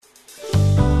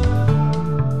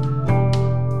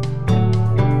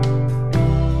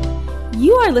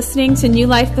for listening to New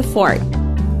Life the Fort.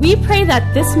 We pray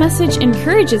that this message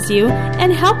encourages you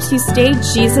and helps you stay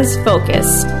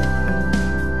Jesus-focused.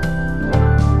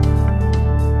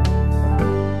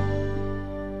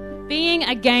 Being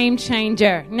a game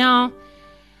changer. Now,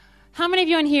 how many of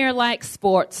you in here like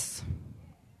sports?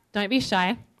 Don't be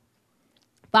shy.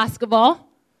 Basketball?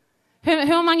 Who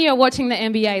among you are watching the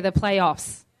NBA, the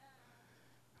playoffs?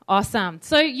 Awesome.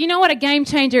 So you know what a game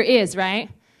changer is, right?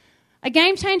 A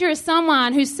game changer is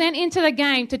someone who's sent into the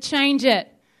game to change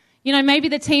it. You know, maybe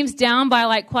the team's down by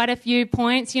like quite a few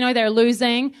points. You know, they're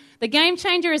losing. The game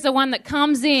changer is the one that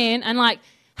comes in and like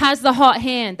has the hot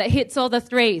hand that hits all the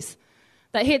threes,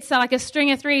 that hits like a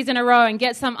string of threes in a row and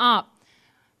gets them up.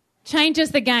 Changes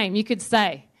the game, you could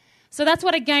say. So that's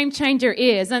what a game changer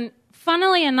is. And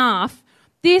funnily enough,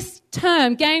 this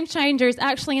term, game changer, is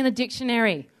actually in the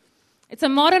dictionary. It's a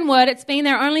modern word. It's been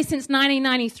there only since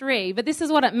 1993, but this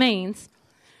is what it means.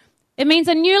 It means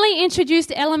a newly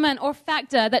introduced element or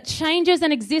factor that changes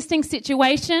an existing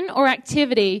situation or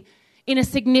activity in a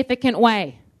significant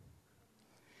way.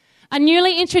 A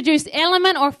newly introduced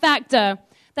element or factor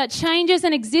that changes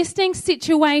an existing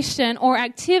situation or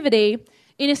activity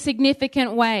in a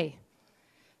significant way.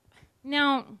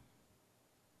 Now,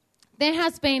 there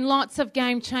has been lots of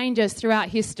game changers throughout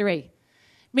history,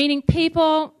 meaning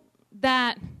people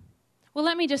that, well,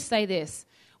 let me just say this.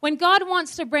 When God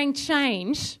wants to bring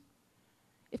change,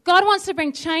 if God wants to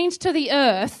bring change to the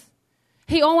earth,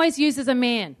 he always uses a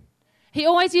man. He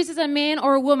always uses a man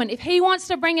or a woman. If he wants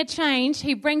to bring a change,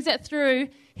 he brings it through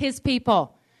his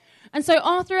people. And so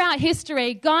all throughout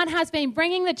history, God has been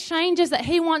bringing the changes that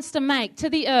he wants to make to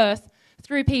the earth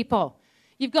through people.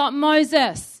 You've got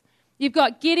Moses. You've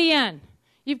got Gideon.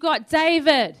 You've got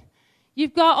David.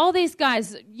 You've got all these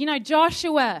guys, you know,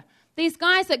 Joshua. These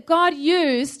guys that God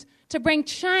used to bring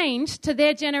change to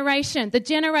their generation, the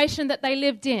generation that they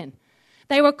lived in.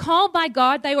 They were called by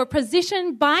God. They were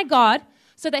positioned by God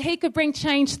so that he could bring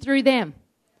change through them.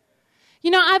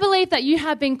 You know, I believe that you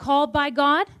have been called by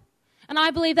God, and I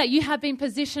believe that you have been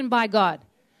positioned by God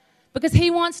because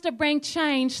he wants to bring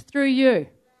change through you.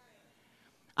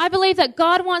 I believe that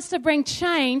God wants to bring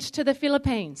change to the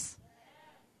Philippines.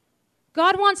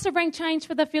 God wants to bring change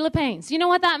for the Philippines. You know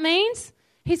what that means?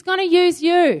 He's going to use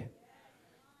you.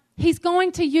 He's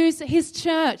going to use his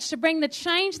church to bring the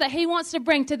change that he wants to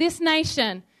bring to this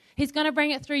nation. He's going to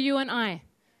bring it through you and I.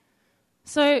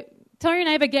 So tell your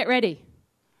neighbor, get ready.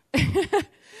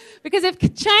 Because if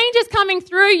change is coming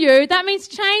through you, that means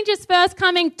change is first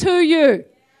coming to you.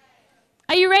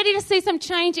 Are you ready to see some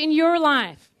change in your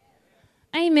life?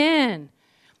 Amen.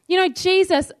 You know,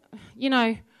 Jesus, you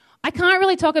know, I can't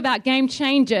really talk about game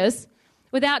changers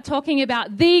without talking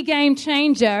about the game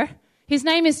changer. His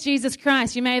name is Jesus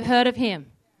Christ. You may have heard of him.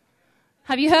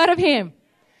 Have you heard of him?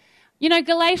 You know,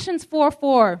 Galatians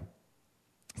 4:4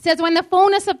 says, when the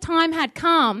fullness of time had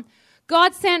come,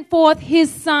 God sent forth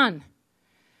his Son.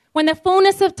 When the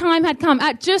fullness of time had come,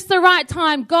 at just the right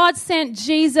time, God sent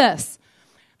Jesus.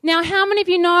 Now, how many of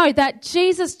you know that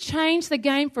Jesus changed the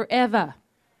game forever?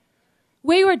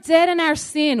 We were dead in our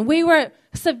sin. We were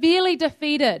severely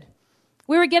defeated.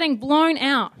 We were getting blown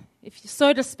out, if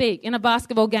so to speak, in a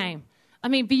basketball game. I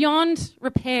mean, beyond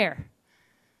repair.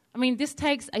 I mean, this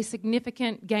takes a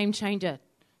significant game changer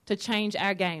to change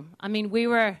our game. I mean, we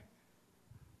were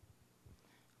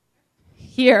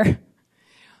here.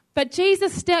 But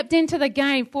Jesus stepped into the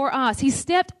game for us. He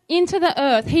stepped into the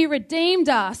earth. He redeemed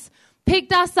us,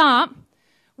 picked us up,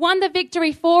 won the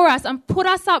victory for us, and put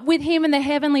us up with him in the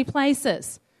heavenly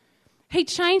places. He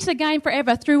changed the game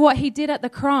forever through what he did at the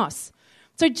cross.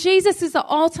 So Jesus is the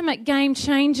ultimate game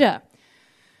changer.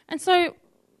 And so,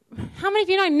 how many of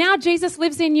you know now Jesus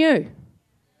lives in you?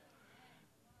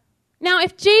 Now,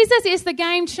 if Jesus is the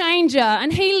game changer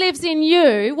and he lives in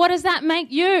you, what does that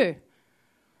make you?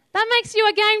 That makes you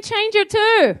a game changer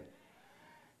too,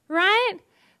 right?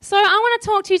 So I want to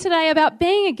talk to you today about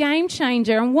being a game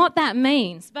changer and what that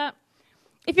means. But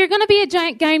if you're going to be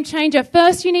a game changer,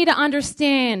 first you need to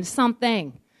understand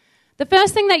something. The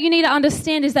first thing that you need to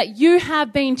understand is that you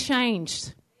have been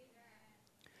changed.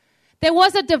 There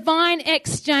was a divine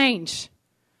exchange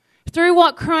through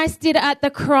what Christ did at the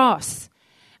cross.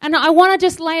 And I want to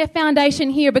just lay a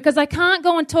foundation here because I can't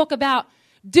go and talk about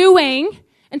doing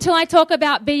until I talk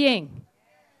about being.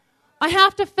 I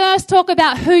have to first talk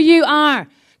about who you are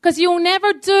because you'll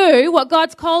never do what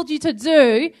God's called you to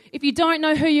do if you don't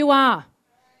know who you are.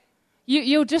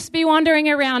 You'll just be wandering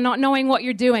around not knowing what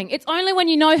you're doing. It's only when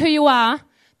you know who you are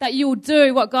that you'll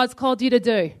do what God's called you to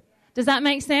do. Does that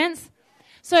make sense?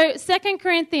 So 2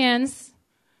 Corinthians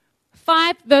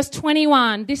 5 verse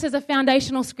 21, this is a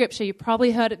foundational scripture. You've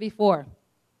probably heard it before.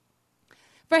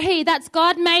 For he, that's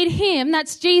God, made him,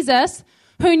 that's Jesus,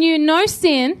 who knew no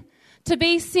sin, to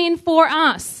be sin for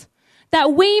us,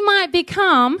 that we might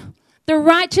become the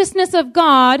righteousness of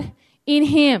God in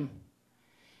him.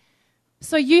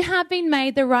 So you have been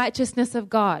made the righteousness of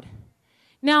God.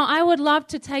 Now, I would love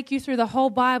to take you through the whole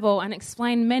Bible and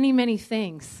explain many, many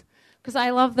things, because I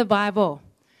love the Bible.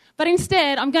 But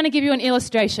instead, I'm going to give you an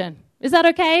illustration. Is that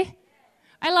okay?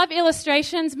 I love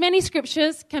illustrations. Many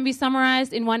scriptures can be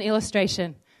summarized in one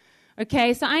illustration.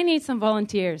 Okay, so I need some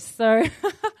volunteers. So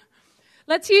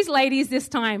let's use ladies this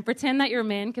time. Pretend that you're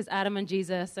men, because Adam and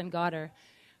Jesus and God are.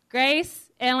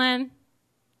 Grace, Ellen,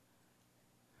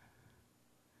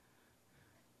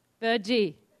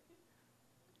 Virgie.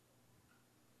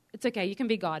 It's okay, you can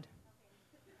be God.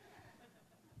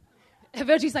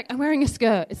 Virgie's like, I'm wearing a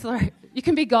skirt. It's all right. You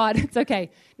can be God. It's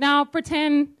okay. Now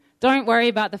pretend, don't worry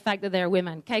about the fact that they're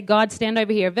women. Okay, God, stand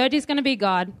over here. Virgie's going to be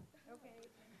God.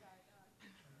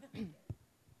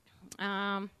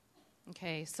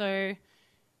 Okay, so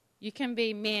you can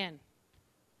be man.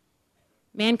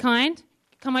 Mankind.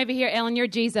 Come over here, Ellen, you're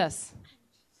Jesus.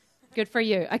 Good for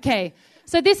you. Okay,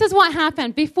 so this is what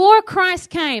happened. Before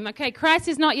Christ came, okay, Christ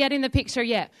is not yet in the picture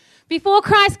yet. Before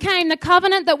Christ came, the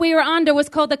covenant that we were under was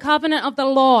called the covenant of the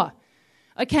law.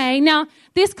 Okay, now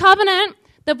this covenant,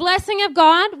 the blessing of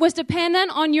God was dependent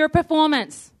on your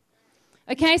performance.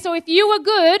 Okay, so if you were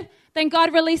good, then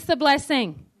God released the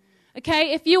blessing.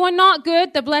 Okay, if you were not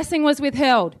good, the blessing was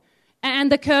withheld and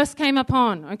the curse came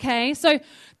upon. Okay, so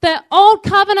the old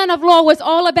covenant of law was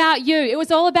all about you. It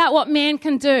was all about what man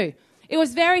can do. It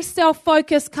was very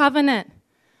self-focused covenant.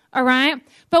 All right,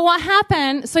 but what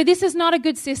happened, so this is not a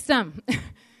good system.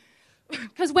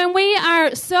 Because when we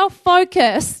are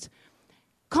self-focused,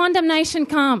 condemnation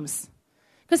comes.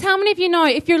 Because how many of you know,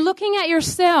 if you're looking at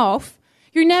yourself,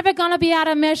 you're never going to be able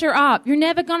to measure up. You're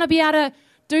never going to be able to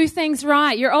do things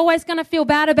right. You're always going to feel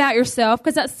bad about yourself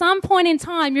because at some point in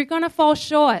time, you're going to fall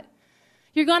short.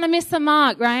 You're going to miss the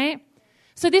mark, right?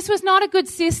 So this was not a good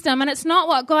system, and it's not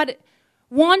what God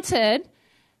wanted.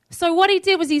 So what he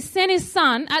did was he sent his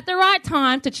son at the right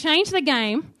time to change the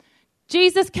game.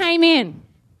 Jesus came into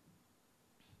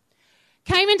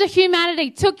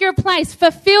humanity, took your place,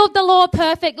 fulfilled the law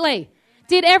perfectly,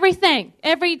 did everything,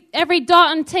 every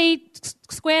dot and T,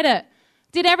 squared it,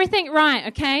 did everything right,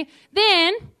 okay?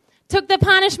 Then took the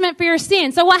punishment for your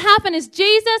sin. So what happened is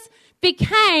Jesus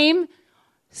became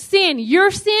sin,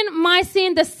 your sin, my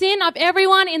sin, the sin of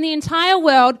everyone in the entire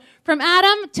world, from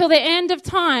Adam till the end of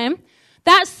time.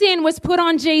 That sin was put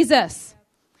on Jesus.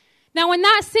 Now, when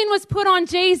that sin was put on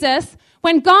Jesus,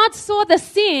 when God saw the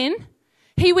sin,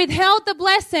 he withheld the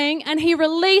blessing and he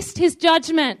released his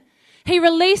judgment. He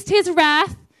released his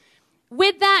wrath.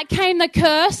 With that came the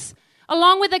curse.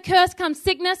 Along with the curse comes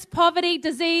sickness, poverty,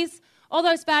 disease, all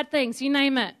those bad things, you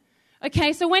name it.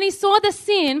 Okay, so when he saw the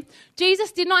sin,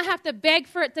 Jesus did not have to beg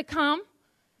for it to come.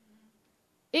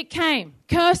 It came.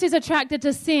 Curse is attracted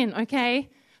to sin, okay?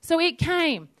 So it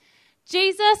came.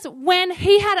 Jesus, when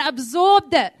he had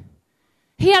absorbed it,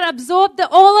 he had absorbed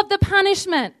all of the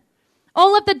punishment,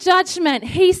 all of the judgment,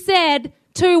 he said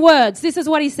 2 words. This is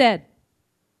what he said.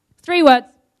 3 words.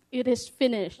 It is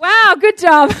finished. Wow, good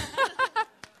job.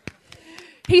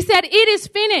 He said, it is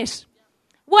finished.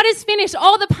 What is finished?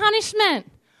 All the punishment,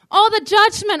 all the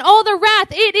judgment, all the wrath.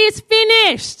 It is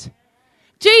finished.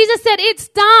 Jesus said, it's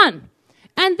done.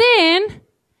 And then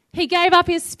he gave up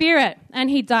his spirit and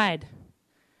he died.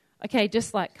 Okay,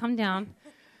 just like, come down.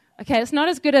 Okay, it's not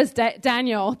as good as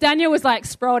Daniel. Daniel was like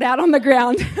sprawled out on the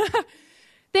ground.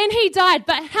 Then he died.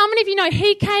 But how many of you know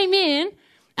he came in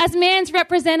as man's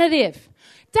representative?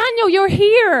 Daniel, you're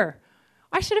here.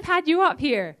 I should have had you up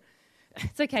here.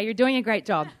 It's okay, you're doing a great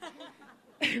job.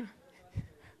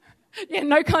 Yeah,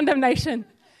 no condemnation.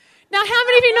 Now, how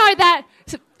many of you know that?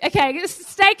 Okay,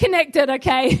 stay connected,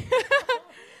 okay?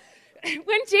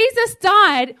 When Jesus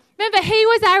died, remember, he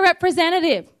was our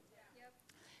representative.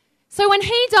 So when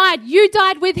he died, you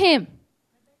died with him.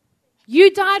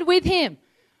 You died with him.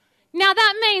 Now,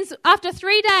 that means after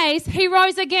 3 days, he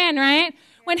rose again, right?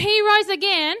 When he rose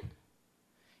again,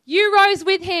 you rose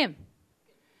with him.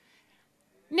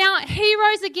 Now, he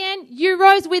rose again, you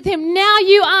rose with him. Now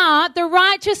you are the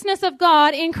righteousness of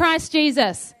God in Christ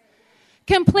Jesus.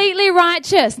 Completely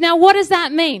righteous. Now, what does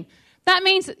that mean? That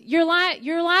means your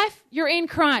life, you're in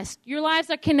Christ. Your lives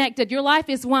are connected. Your life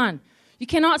is one. You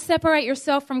cannot separate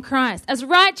yourself from Christ. As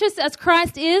righteous as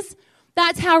Christ is,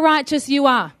 that's how righteous you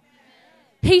are.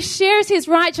 He shares his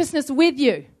righteousness with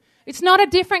you. It's not a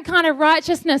different kind of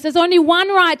righteousness. There's only one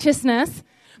righteousness.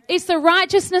 It's the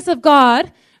righteousness of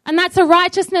God. And that's a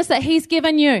righteousness that he's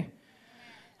given you.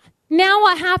 Now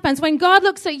what happens? When God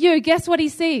looks at you, guess what he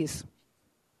sees?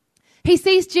 He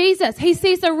sees Jesus. He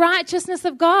sees the righteousness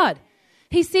of God.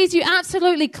 He sees you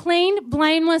absolutely clean,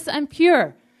 blameless, and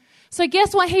pure. So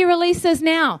guess what he releases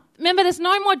now? Remember, there's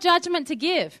no more judgment to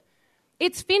give.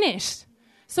 It's finished.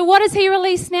 So what does he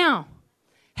release now?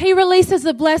 He releases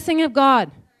the blessing of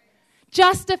God.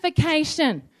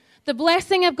 Justification. The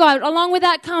blessing of God. Along with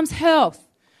that comes health.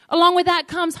 Along with that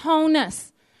comes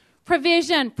wholeness,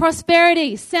 provision,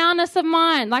 prosperity, soundness of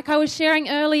mind, like I was sharing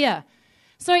earlier.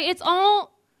 So it's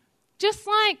all just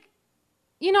like,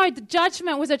 the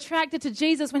judgment was attracted to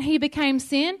Jesus when he became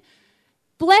sin.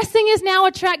 Blessing is now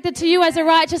attracted to you as a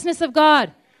righteousness of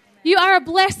God. You are a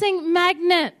blessing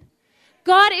magnet.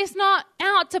 God is not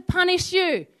out to punish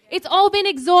you. It's all been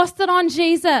exhausted on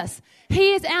Jesus.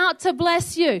 He is out to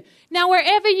bless you. Now,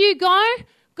 wherever you go,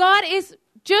 God is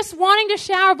just wanting to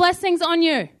shower blessings on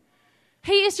you.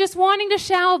 He is just wanting to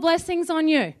shower blessings on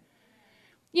you.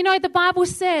 The Bible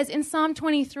says in Psalm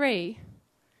 23,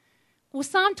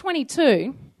 Psalm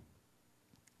 22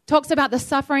 talks about the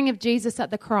suffering of Jesus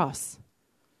at the cross.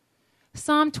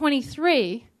 Psalm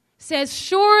 23 says,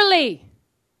 surely,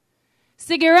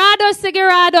 sigurado,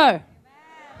 sigurado.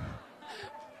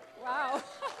 Wow.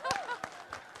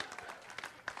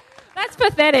 That's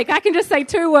pathetic. I can just say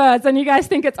 2 words and you guys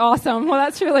think it's awesome. Well,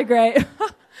 that's really great.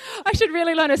 I should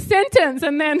really learn a sentence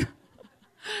and then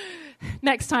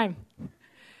next time.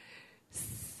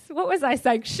 What was I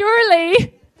saying?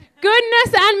 Surely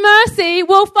goodness and mercy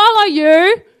will follow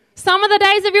you some of the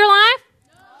days of your life.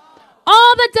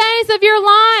 All the days of your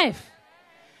life.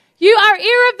 You are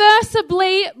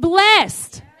irreversibly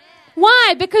blessed.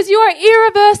 Why? Because you are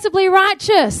irreversibly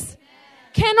righteous.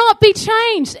 Cannot be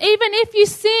changed. Even if you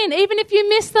sin, even if you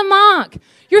miss the mark,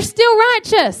 you're still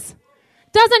righteous.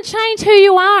 Doesn't change who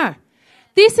you are.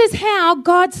 This is how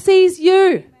God sees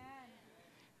you.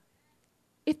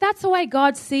 If that's the way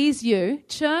God sees you,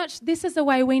 church, this is the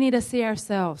way we need to see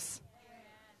ourselves.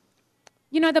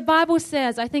 The Bible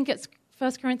says, I think it's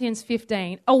 1 Corinthians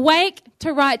 15, awake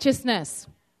to righteousness.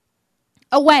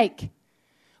 Awake.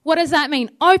 What does that mean?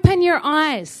 Open your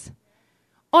eyes.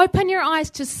 Open your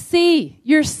eyes to see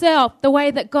yourself the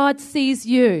way that God sees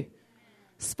you.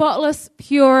 Spotless,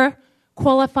 pure,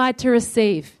 qualified to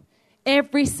receive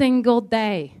every single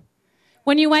day.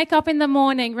 When you wake up in the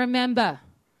morning, remember,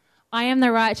 I am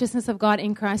the righteousness of God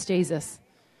in Christ Jesus.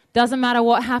 Doesn't matter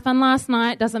what happened last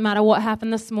night. Doesn't matter what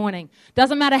happened this morning.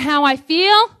 Doesn't matter how I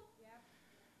feel.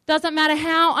 Doesn't matter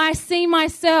how I see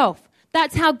myself.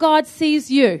 That's how God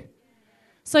sees you.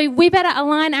 So we better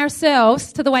align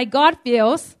ourselves to the way God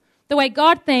feels, the way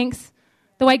God thinks,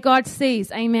 the way God sees.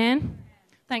 Amen?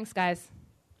 Thanks, guys.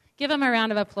 Give them a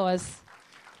round of applause.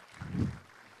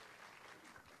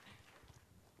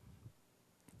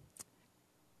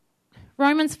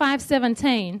 Romans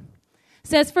 5:17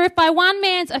 says, for if by one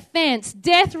man's offense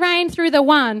death reigned through the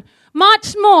one,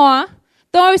 much more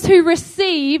those who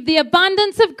receive the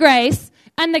abundance of grace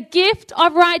and the gift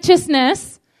of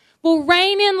righteousness will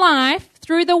reign in life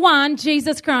through the one,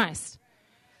 Jesus Christ.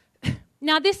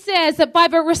 Now this says that by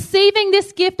receiving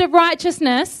this gift of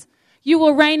righteousness, you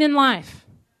will reign in life.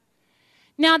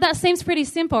 Now that seems pretty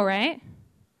simple, right?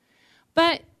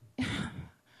 But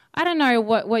I don't know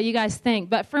what you guys think,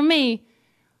 but for me,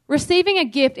 receiving a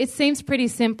gift, it seems pretty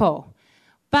simple.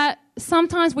 But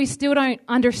sometimes we still don't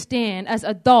understand as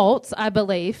adults, I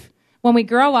believe, when we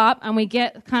grow up and we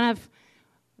get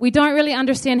we don't really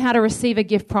understand how to receive a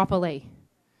gift properly.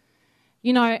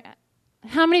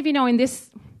 How many of you know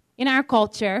in our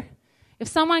culture, if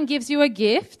someone gives you a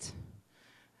gift,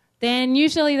 then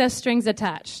usually there's strings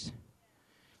attached.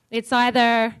 It's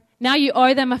either now you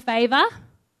owe them a favor,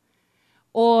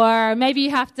 or maybe you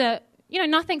have to,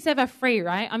 nothing's ever free,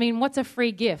 right? I mean, what's a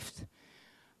free gift?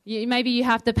 Maybe you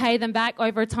have to pay them back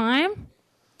over time,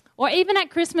 or even at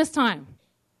Christmas time.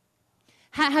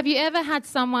 Have you ever had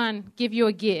someone give you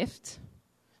a gift?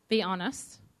 Be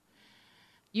honest.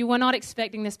 You were not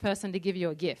expecting this person to give you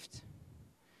a gift.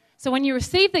 So when you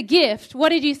received the gift, what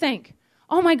did you think?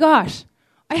 Oh my gosh,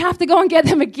 I have to go and get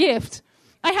them a gift.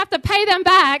 I have to pay them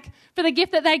back for the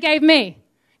gift that they gave me.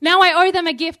 Now I owe them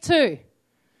a gift too.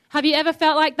 Have you ever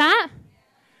felt like that?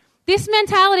 This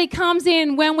mentality comes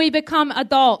in when we become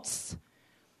adults.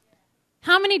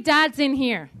 How many dads in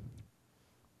here?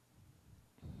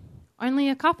 Only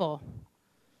a couple.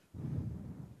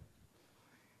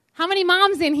 How many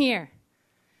moms in here?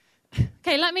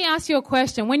 Okay, let me ask you a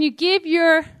question. When you give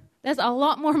there's a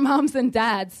lot more moms than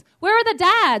dads. Where are the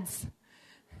dads?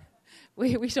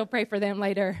 We shall pray for them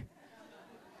later.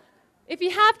 If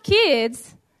you have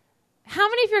kids, how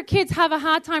many of your kids have a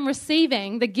hard time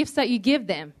receiving the gifts that you give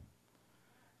them?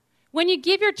 When you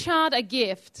give your child a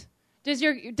gift, does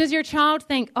your child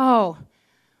think, oh,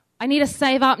 I need to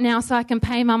save up now so I can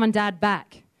pay mum and dad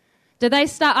back? Do they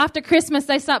start, after Christmas,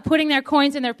 they start putting their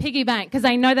coins in their piggy bank because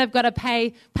they know they've got to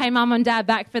pay mum and dad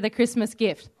back for the Christmas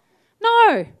gift?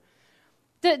 No.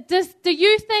 Do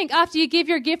you think after you give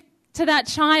your gift to that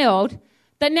child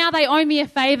that now they owe me a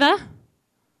favor?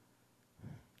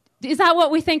 Is that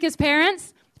what we think as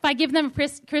parents? If I give them a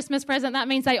Christmas present, that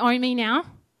means they owe me now?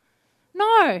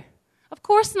 No, of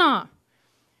course not.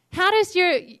 How does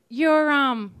your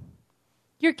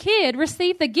kid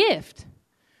receive the gift?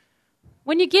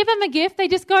 When you give them a gift, they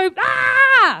just go,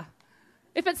 ah!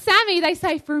 If it's Sammy, they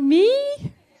say, for me?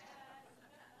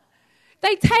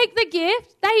 They take the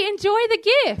gift. They enjoy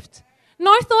the gift.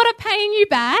 No thought of paying you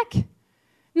back.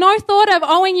 No thought of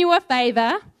owing you a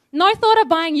favor. No thought of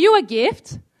buying you a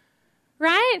gift.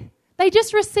 Right? They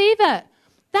just receive it.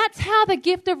 That's how the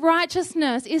gift of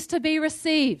righteousness is to be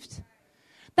received.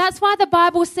 That's why the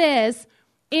Bible says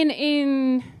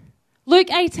in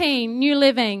Luke 18, New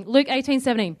Living, Luke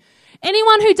 18:17,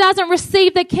 anyone who doesn't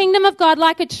receive the kingdom of God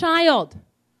like a child.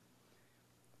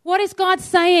 What is God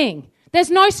saying?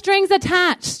 There's no strings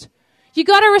attached. You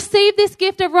got to receive this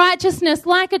gift of righteousness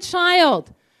like a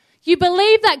child. You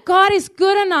believe that God is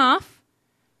good enough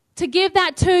to give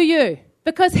that to you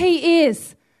because He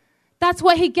is. That's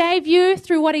what He gave you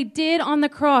through what He did on the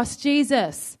cross,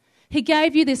 Jesus. He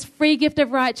gave you this free gift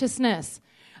of righteousness.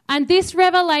 And this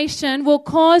revelation will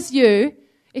cause you,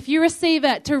 if you receive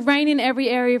it, to reign in every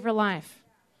area of your life.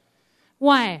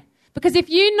 Why? Because if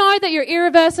you know that you're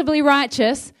irreversibly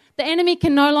righteous, the enemy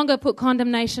can no longer put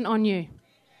condemnation on you.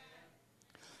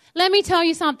 Let me tell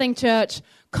you something, church.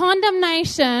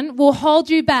 Condemnation will hold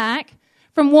you back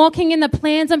from walking in the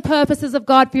plans and purposes of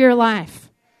God for your life.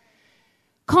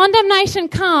 Condemnation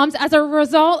comes as a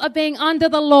result of being under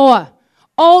the law,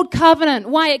 old covenant.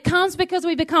 Why? It comes because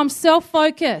we become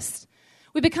self-focused.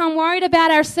 We become worried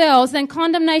about ourselves, then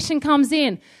condemnation comes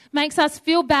in, makes us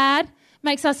feel bad,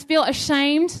 makes us feel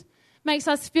ashamed, makes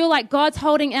us feel like God's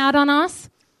holding out on us,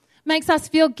 makes us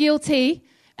feel guilty,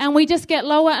 and we just get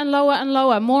lower and lower and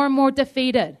lower, more and more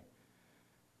defeated.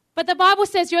 But the Bible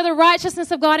says you're the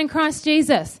righteousness of God in Christ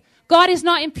Jesus. God is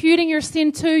not imputing your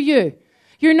sin to you.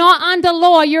 You're not under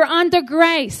law, you're under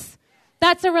grace.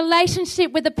 That's a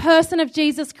relationship with the person of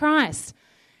Jesus Christ.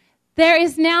 There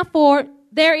is now,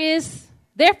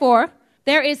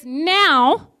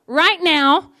 right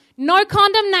now, no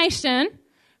condemnation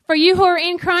for you who are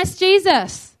in Christ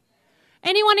Jesus.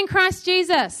 Anyone in Christ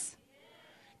Jesus?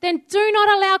 Then do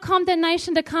not allow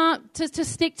condemnation to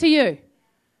stick to you.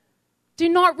 Do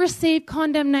not receive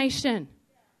condemnation.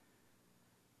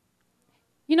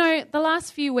 You know, the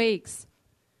last few weeks,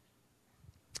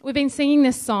 we've been singing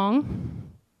this song.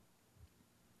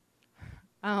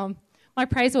 My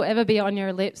praise will ever be on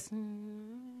your lips.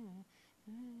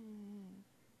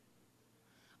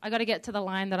 I got to get to the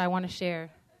line that I want to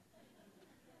share.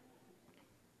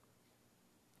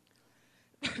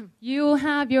 You'll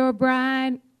have your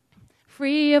bride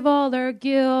free of all her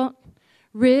guilt,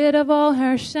 rid of all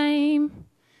her shame,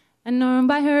 and known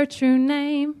by her true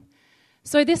name.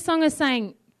 So this song is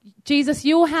saying, Jesus,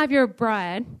 you'll have your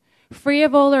bride free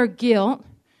of all her guilt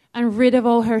and rid of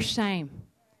all her shame.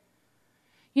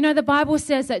 You know, the Bible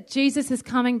says that Jesus is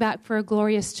coming back for a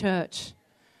glorious church.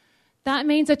 That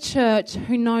means a church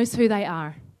who knows who they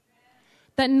are,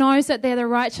 that knows that they're the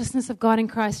righteousness of God in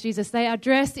Christ Jesus. They are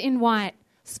dressed in white,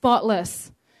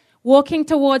 spotless, walking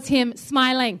towards Him,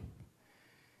 smiling.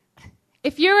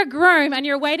 If you're a groom and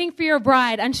you're waiting for your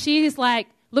bride and she's like,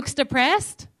 looks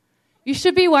depressed, you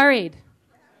should be worried.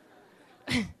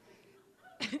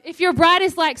 If your bride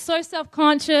is like so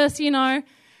self-conscious, you know,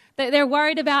 that they're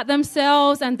worried about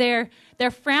themselves and they're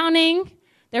frowning,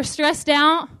 they're stressed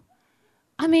out,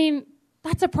 I mean,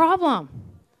 that's a problem.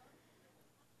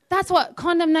 That's what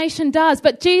condemnation does.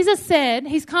 But Jesus said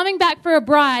He's coming back for a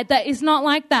bride that is not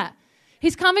like that.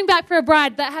 He's coming back for a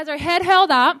bride that has her head held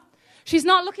up. She's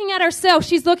not looking at herself.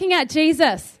 She's looking at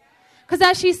Jesus. Because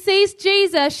as she sees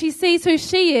Jesus, she sees who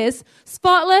she is,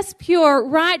 spotless, pure,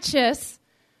 righteous,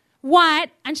 white,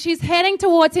 and she's heading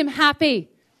towards Him happy,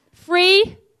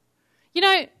 free. You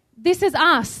know, this is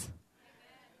us.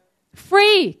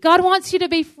 Free. God wants you to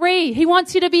be free. He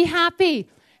wants you to be happy.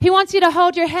 He wants you to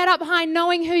hold your head up high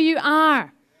knowing who you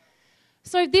are.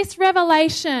 So this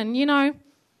revelation, you know,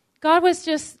 God was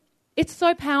just, it's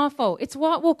so powerful. It's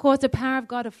what will cause the power of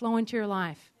God to flow into your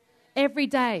life every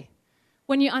day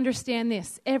when you understand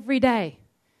this, every day.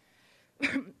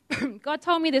 God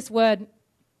told me this word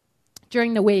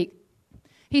during the week.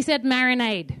 He said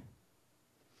marinade.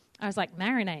 I was like,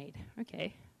 marinade,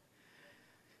 okay.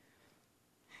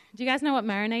 Do you guys know what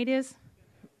marinade is?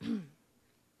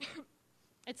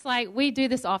 It's like we do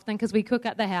this often because we cook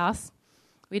at the house.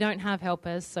 We don't have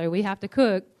helpers, so we have to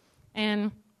cook.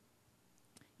 And,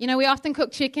 we often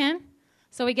cook chicken.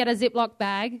 So we get a Ziploc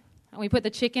bag, and we put the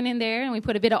chicken in there, and we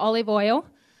put a bit of olive oil.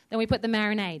 Then we put the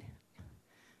marinade.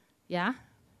 Yeah?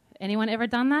 Anyone ever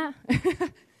done that?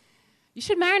 You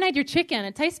should marinate your chicken.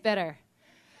 It tastes better.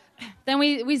 Then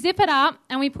we zip it up,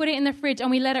 and we put it in the fridge,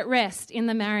 and we let it rest in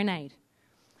the marinade.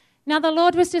 Now, the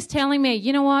Lord was just telling me,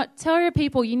 you know what? Tell your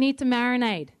people you need to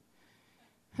marinate.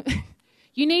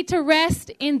 You need to rest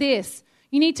in this.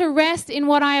 You need to rest in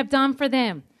what I have done for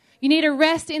them. You need to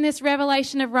rest in this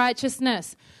revelation of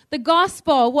righteousness. The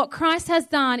gospel, what Christ has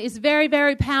done, is very,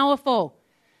 very powerful.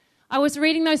 I was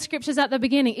reading those scriptures at the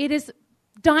beginning. It is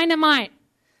dynamite.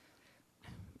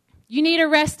 You need to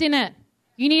rest in it.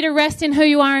 You need to rest in who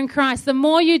you are in Christ. The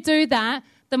more you do that,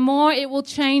 the more it will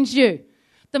change you.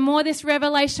 The more this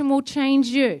revelation will change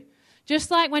you.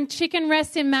 Just like when chicken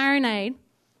rests in marinade,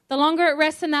 the longer it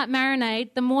rests in that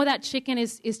marinade, the more that chicken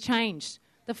is changed,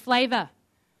 the flavor.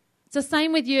 It's the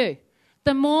same with you.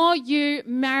 The more you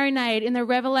marinate in the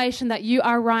revelation that you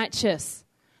are righteous,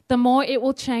 the more it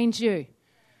will change you.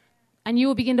 And you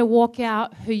will begin to walk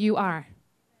out who you are.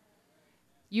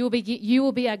 You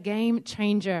will be a game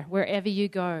changer wherever you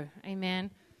go. Amen.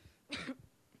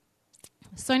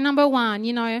 So number one,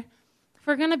 if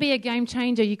we're going to be a game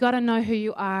changer, you got to know who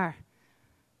you are.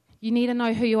 You need to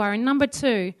know who you are. And number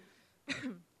two,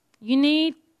 you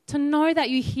need to know that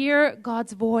you hear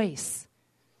God's voice.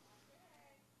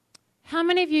 How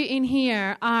many of you in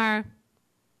here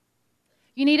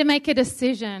you need to make a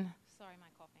decision. Sorry, my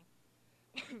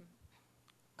coughing.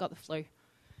 Got the flu.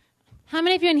 How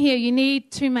many of you in here, you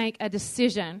need to make a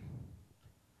decision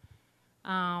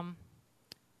Thank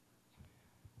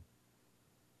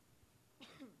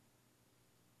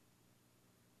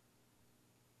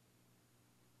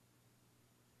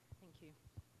you.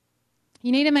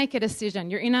 You need to make a decision.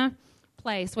 You're in a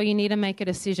place where you need to make a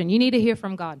decision. You need to hear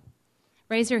from God.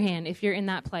 Raise your hand if you're in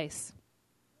that place.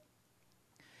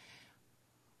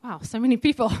 Wow, so many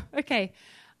people. Okay.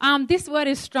 This word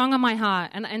is strong on my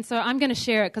heart, and so I'm going to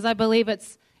share it because I believe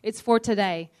it's for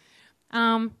today.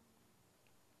 First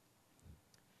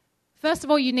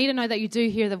of all, you need to know that you do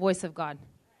hear the voice of God.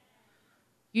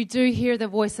 You do hear the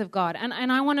voice of God.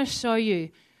 And I want to show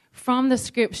you from the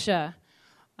scripture,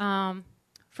 from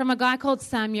a guy called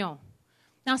Samuel.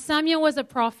 Now, Samuel was a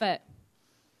prophet.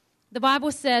 The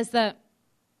Bible says that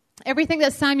everything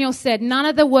that Samuel said, none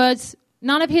of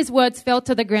his words fell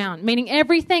to the ground, meaning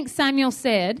everything Samuel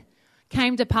said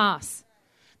came to pass.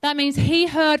 That means he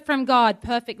heard from God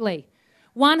perfectly.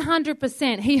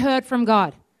 100% he heard from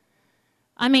God.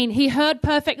 I mean, he heard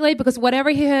perfectly because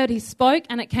whatever he heard, he spoke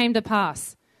and it came to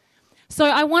pass. So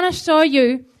I want to show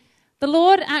you, the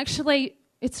Lord actually,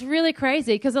 it's really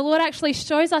crazy because the Lord actually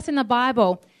shows us in the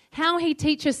Bible how he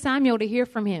teaches Samuel to hear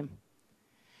from him.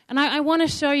 And I want to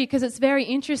show you because it's very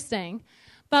interesting.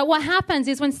 But what happens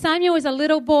is when Samuel is a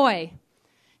little boy,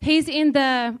 he's in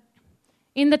the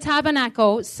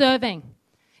tabernacle serving.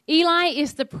 Eli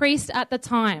is the priest at the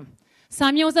time.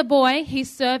 Samuel's a boy,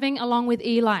 he's serving along with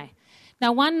Eli.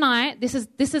 Now one night, this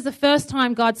is the first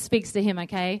time God speaks to him,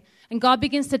 okay? And God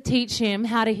begins to teach him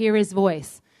how to hear his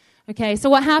voice. Okay, so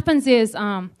what happens is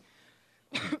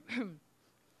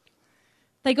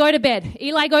they go to bed.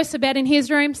 Eli goes to bed in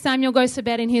his room, Samuel goes to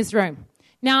bed in his room.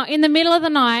 Now, in the middle of the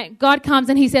night, God comes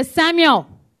and he says, Samuel.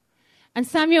 And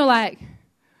Samuel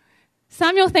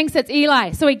thinks it's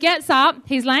Eli. So he gets up,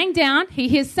 he's laying down, he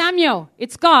hears Samuel.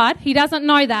 It's God. He doesn't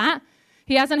know that.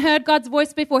 He hasn't heard God's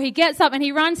voice before. He gets up and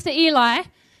he runs to Eli and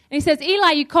he says,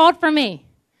 Eli, you called for me.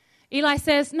 Eli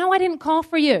says, no, I didn't call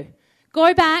for you.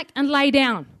 Go back and lay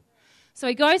down. So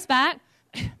he goes back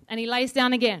and he lays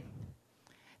down again.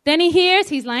 Then he hears,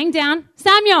 he's laying down,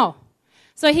 Samuel.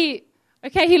 So he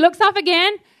looks up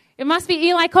again. It must be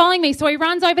Eli calling me. So he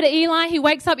runs over to Eli. He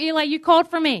wakes up, Eli, you called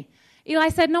for me. Eli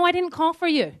said, no, I didn't call for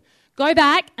you. Go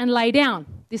back and lay down.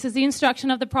 This is the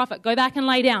instruction of the prophet. Go back and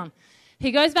lay down.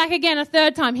 He goes back again a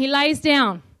third time. He lays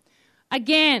down.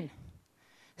 Again.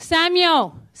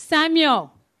 Samuel.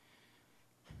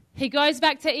 He goes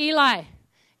back to Eli.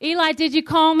 Eli, did you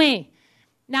call me?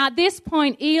 Now at this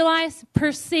point, Eli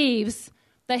perceives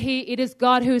that it is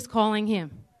God who is calling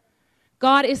him.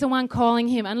 God is the one calling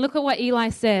him. And look at what Eli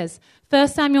says. 1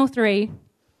 Samuel 3,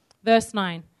 verse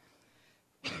 9.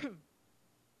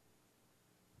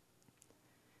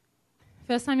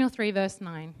 1 Samuel 3, verse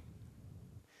 9.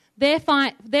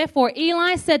 Therefore,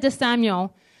 Eli said to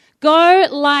Samuel, go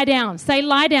lie down. Say,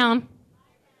 lie down.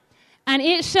 And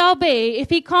it shall be, if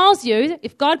he calls you,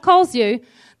 if God calls you,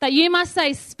 that you must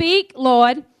say, speak,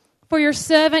 Lord, for your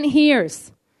servant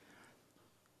hears.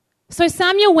 So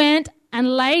Samuel went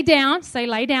and lay down, say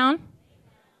lay down,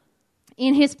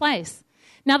 in his place.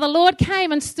 Now the Lord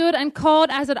came and stood and called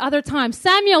as at other times,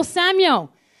 Samuel,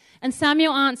 Samuel. And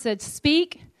Samuel answered,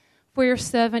 speak, for your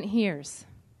servant hears.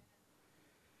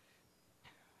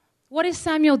 What is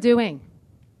Samuel doing?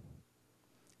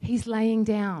 He's laying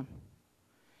down.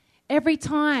 Every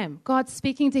time God's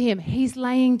speaking to him, he's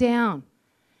laying down.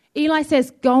 Eli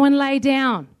says, go and lay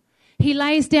down. He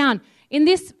lays down. In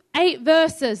this 8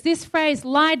 verses, this phrase,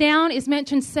 lie down, is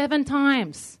mentioned 7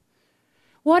 times.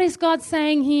 What is God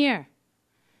saying here?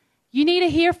 You need to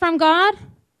hear from God?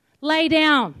 Lay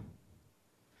down.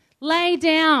 Lay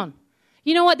down.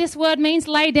 You know what this word means,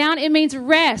 lay down? It means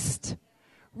rest.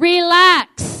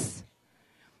 Relax.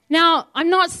 Now, I'm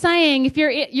not saying if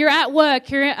you're at work,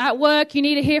 you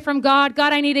need to hear from God.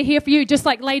 God, I need to hear from you. Just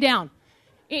like lay down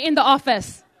in the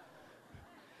office.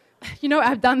 You know,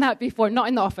 I've done that before, not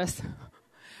in the office.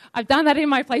 I've done that in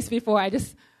my place before. I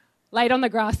just laid on the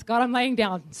grass. God, I'm laying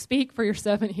down. Speak, for your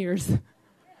servant hears.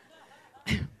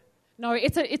 No,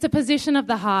 it's a position of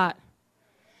the heart.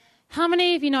 How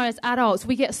many of you know as adults,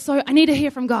 we get I need to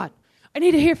hear from God. I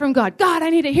need to hear from God. God, I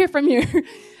need to hear from you.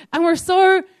 And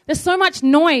there's so much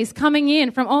noise coming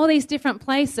in from all these different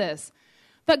places.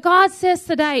 But God says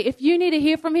today, if you need to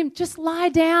hear from him, just lie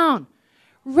down.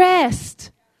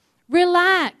 Rest.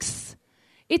 Relax.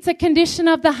 It's a condition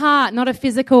of the heart, not a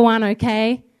physical one,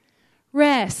 okay?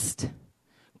 Rest.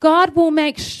 God will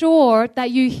make sure that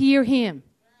you hear him.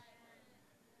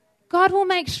 God will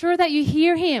make sure that you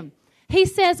hear him. He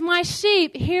says, my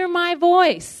sheep hear my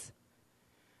voice.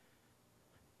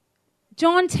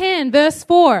 John 10, verse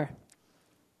 4.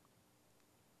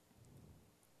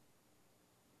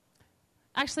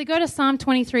 Actually, go to Psalm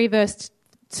 23, verse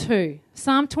 2.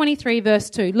 Psalm 23, verse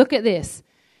 2. Look at this.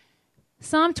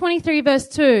 Psalm 23, verse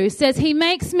 2 says, he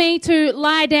makes me to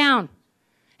lie down.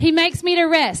 He makes me to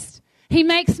rest. He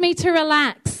makes me to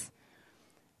relax.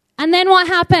 And then what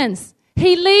happens?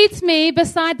 He leads me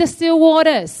beside the still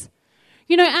waters.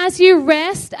 You know, as you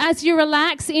rest, as you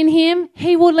relax in him,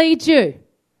 he will lead you.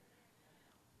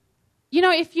 You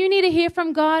know, if you need to hear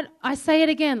from God, I say it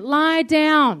again, lie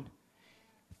down.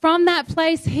 From that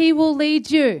place, he will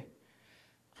lead you.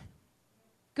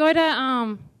 Go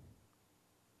to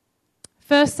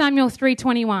 1 Samuel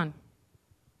 3:21.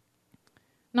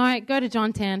 No, go to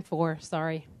John 10:4.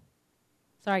 Sorry,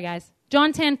 guys.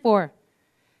 John 10:4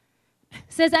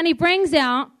 says, and he brings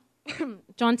out,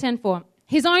 John 10:4,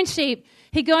 his own sheep.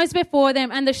 He goes before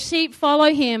them, and the sheep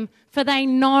follow him, for they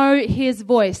know his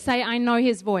voice. Say, I know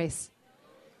his voice.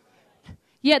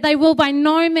 Yet they will by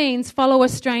no means follow a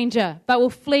stranger, but will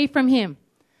flee from him,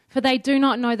 for they do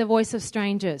not know the voice of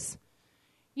strangers.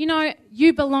 You know,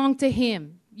 you belong to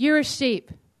him. You're a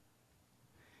sheep.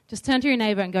 Just turn to your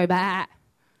neighbor and go, bah.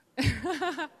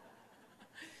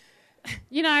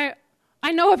 You know,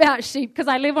 I know about sheep because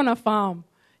I live on a farm.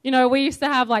 You know, we used to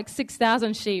have like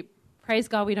 6,000 sheep. Praise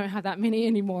God, we don't have that many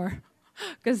anymore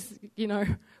because, you know,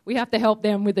 we have to help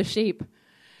them with the sheep.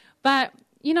 But,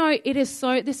 you know,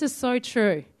 this is so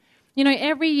true. You know,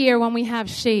 every year when we have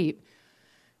sheep,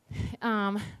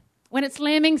 when it's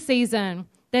lambing season,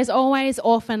 there's always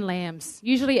orphan lambs.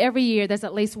 Usually every year there's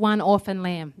at least one orphan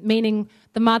lamb, meaning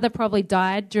the mother probably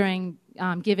died during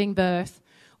giving birth,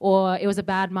 or it was a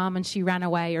bad mum and she ran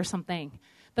away or something.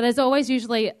 But there's always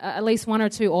usually at least 1 or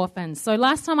 2 orphans. So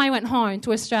last time I went home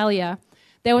to Australia,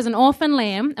 there was an orphan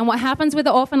lamb, and what happens with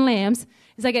the orphan lambs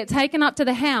is they get taken up to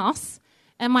the house,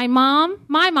 and my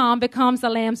mom becomes the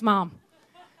lamb's mom.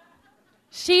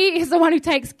 She is the one who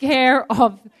takes care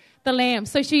of the lamb.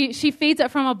 So she feeds it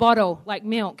from a bottle, like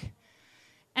milk.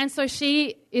 And so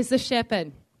she is the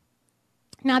shepherd.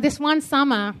 Now, this one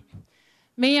summer,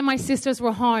 me and my sisters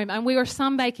were home, and we were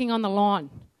sunbaking on the lawn.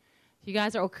 You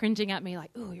guys are all cringing at me like,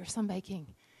 oh, you're sunbaking.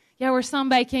 Yeah, we're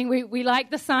sunbaking. We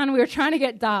like the sun. We were trying to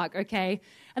get dark, okay?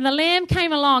 And the lamb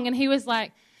came along, and he was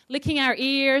like licking our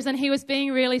ears, and he was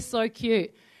being really so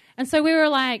cute. And so we were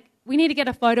like, we need to get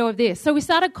a photo of this. So we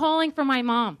started calling for my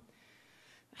mom.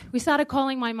 But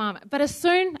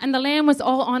and the lamb was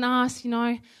all on us, you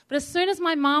know. But as soon as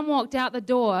my mom walked out the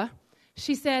door,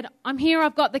 she said, I'm here,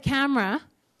 I've got the camera.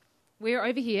 We're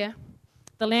over here.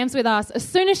 The lamb's with us. As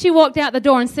soon as she walked out the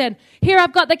door and said, here,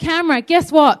 I've got the camera,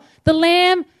 guess what? The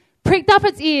lamb pricked up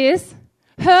its ears,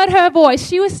 heard her voice.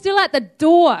 She was still at the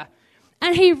door.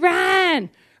 And he ran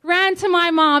to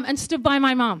my mom and stood by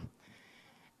my mom.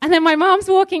 And then my mom's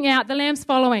walking out, the lamb's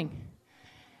following.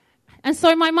 And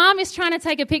so my mom is trying to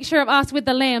take a picture of us with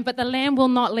the lamb, but the lamb will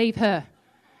not leave her.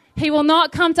 He will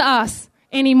not come to us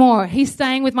anymore. He's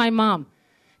staying with my mum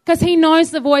because he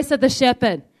knows the voice of the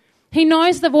shepherd. He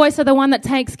knows the voice of the one that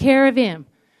takes care of him.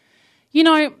 You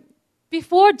know,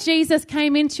 before Jesus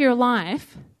came into your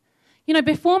life, you know,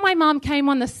 before my mum came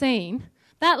on the scene,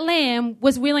 that lamb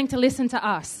was willing to listen to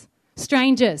us,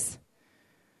 strangers.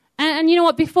 And you know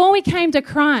what? Before we came to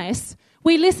Christ,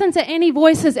 we listened to any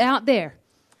voices out there.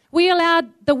 We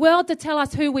allowed the world to tell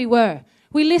us who we were.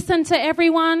 We listened to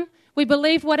everyone. We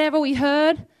believed whatever we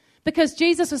heard because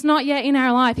Jesus was not yet in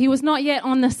our life. He was not yet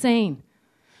on the scene.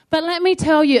 But let me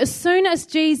tell you, as soon as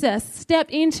Jesus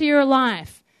stepped into your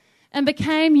life and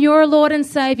became your Lord and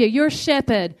Savior, your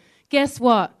shepherd, guess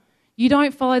what? You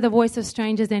don't follow the voice of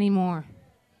strangers anymore.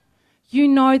 You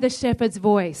know the shepherd's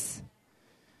voice.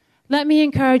 Let me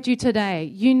encourage you today.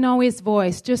 You know his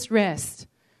voice. Just rest.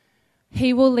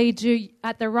 He will lead you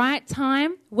at the right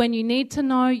time. When you need to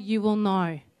know, you will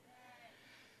know.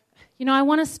 You know, I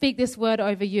want to speak this word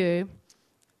over you.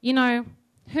 You know,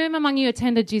 whom among you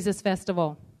attended Jesus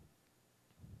Festival?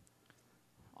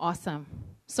 Awesome.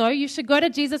 So you should go to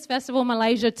Jesus Festival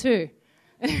Malaysia too.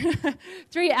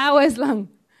 3 hours long.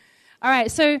 All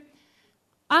right, so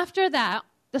after that,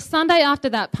 the Sunday after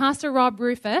that, Pastor Rob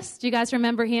Rufus, do you guys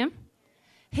remember him?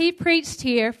 He preached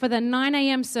here for the 9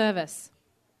 a.m. service.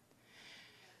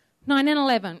 9 and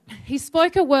 11. He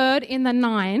spoke a word in the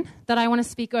 9 that I want to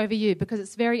speak over you because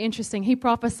it's very interesting. He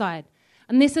prophesied.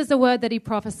 And this is the word that he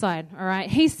prophesied, all right?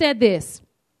 He said this.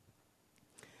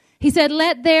 He said,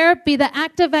 let there be the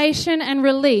activation and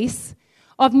release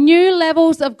of new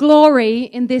levels of glory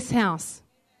in this house.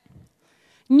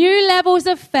 New levels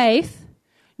of faith,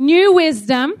 new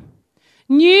wisdom,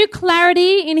 new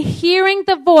clarity in hearing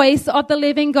the voice of the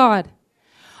living God.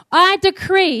 I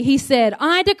decree, he said,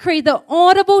 I decree the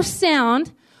audible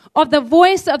sound of the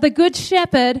voice of the Good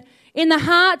Shepherd in the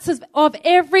hearts of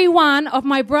every one of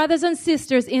my brothers and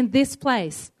sisters in this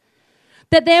place.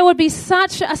 That there would be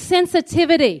such a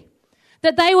sensitivity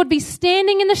that they would be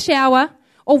standing in the shower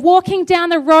or walking down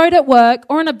the road at work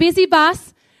or on a busy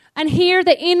bus and hear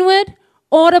the inward,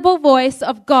 audible voice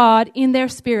of God in their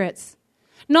spirits.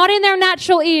 Not in their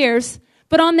natural ears,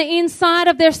 but on the inside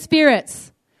of their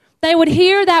spirits. They would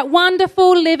hear that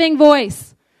wonderful living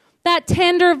voice, that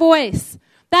tender voice,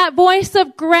 that voice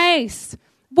of grace,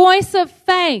 voice of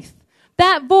faith,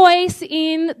 that voice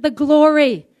in the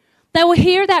glory. They will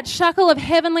hear that chuckle of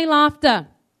heavenly laughter.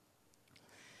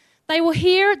 They will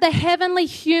hear the heavenly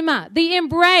humor, the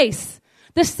embrace,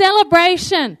 the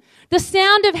celebration, the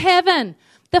sound of heaven,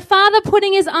 the Father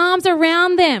putting his arms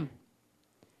around them.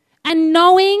 And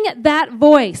knowing that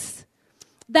voice,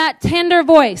 that tender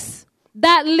voice,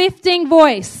 that lifting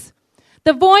voice,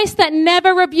 the voice that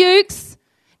never rebukes,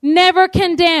 never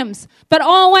condemns, but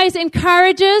always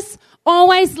encourages,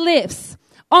 always lifts,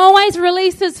 always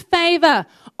releases favor,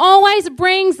 always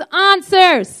brings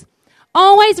answers,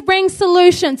 always brings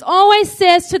solutions, always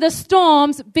says to the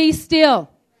storms, be still.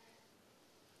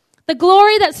 The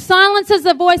glory that silences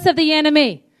the voice of the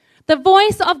enemy, the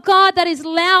voice of God that is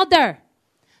louder,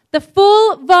 the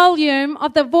full volume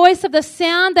of the voice of the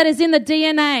sound that is in the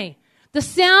DNA, the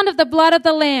sound of the blood of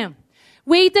the Lamb.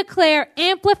 We declare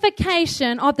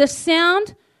amplification of the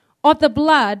sound of the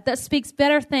blood that speaks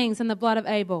better things than the blood of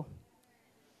Abel.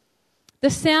 The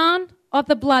sound of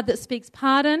the blood that speaks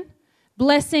pardon,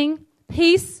 blessing,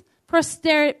 peace,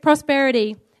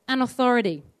 prosperity, and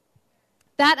authority.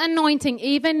 That anointing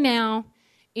even now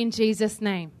in Jesus'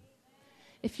 name.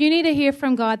 If you need to hear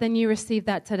from God, then you receive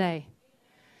that today.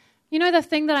 You know, the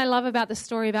thing that I love about the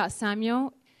story about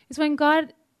Samuel is when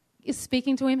God is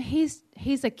speaking to him, he's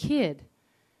a kid.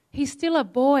 He's still a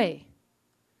boy.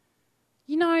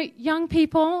 You know, young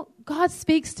people, God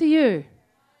speaks to you.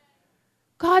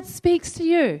 God speaks to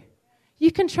you.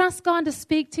 You can trust God to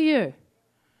speak to you.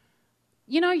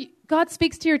 You know, God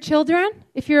speaks to your children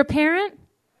if you're a parent.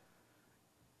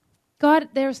 God,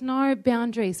 there's no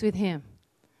boundaries with him.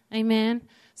 Amen.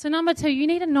 So number 2, you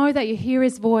need to know that you hear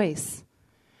his voice.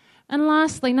 And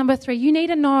lastly, number 3, you need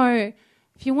to know,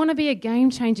 if you want to be a game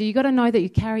changer, you got to know that you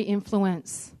carry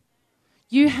influence.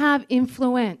 You have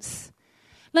influence.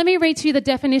 Let me read to you the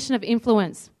definition of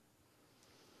influence.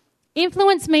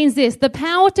 Influence means this: the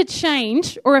power to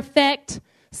change or affect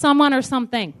someone or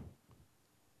something.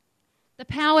 The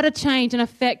power to change and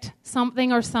affect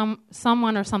something or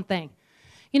someone or something.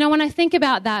 You know, when I think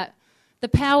about that, the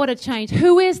power to change,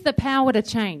 who is the power to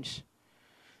change?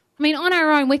 I mean, on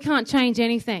our own, we can't change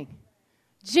anything.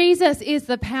 Jesus is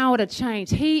the power to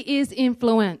change. He is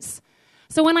influence.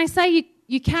 So when I say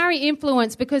you carry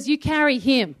influence because you carry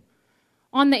him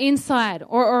on the inside,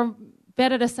 or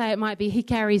better to say it might be, he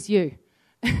carries you.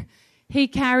 He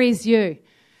carries you.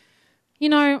 You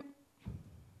know,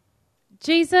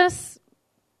 Jesus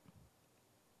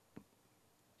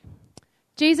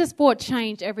brought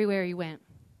change everywhere he went.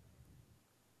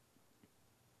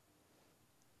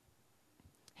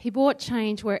 He brought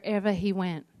change wherever he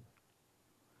went.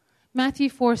 Matthew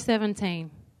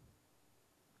 4:17.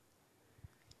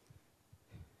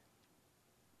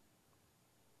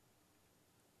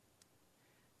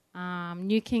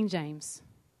 New King James.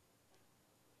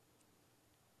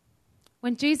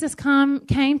 When Jesus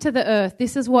came to the earth,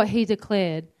 this is what he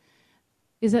declared.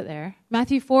 Is it there?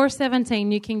 Matthew 4:17,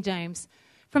 New King James.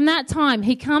 From that time,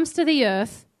 he comes to the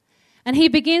earth and he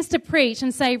begins to preach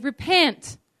and say,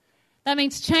 repent. That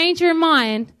means change your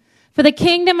mind, for the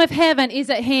kingdom of heaven is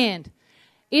at hand.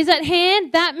 Is at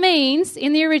hand, that means,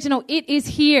 in the original, it is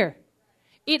here.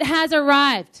 It has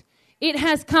arrived. It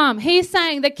has come. He's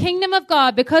saying the kingdom of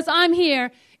God, because I'm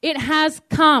here, it has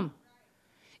come.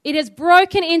 It has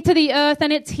broken into the earth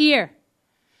and it's here.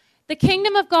 The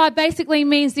kingdom of God basically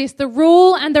means this, the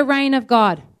rule and the reign of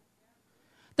God.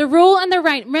 The rule and the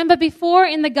reign. Remember before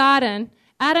in the garden,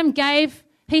 Adam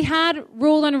he had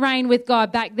rule and reign with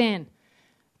God back then.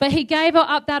 But he gave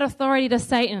up that authority to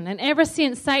Satan. And ever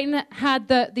since, Satan had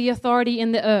the authority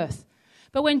in the earth.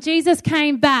 But when Jesus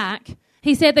came back,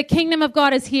 he said the kingdom of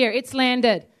God is here. It's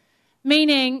landed.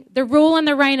 Meaning the rule and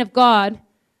the reign of God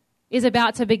is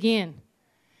about to begin.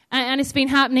 And it's been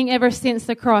happening ever since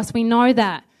the cross. We know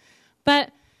that.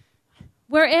 But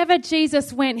wherever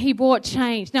Jesus went, he brought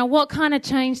change. Now, what kind of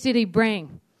change did he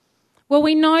bring? Well,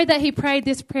 we know that he prayed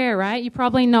this prayer, right? You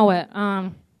probably know it.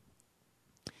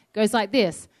 Goes like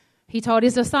this. He told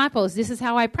his disciples, this is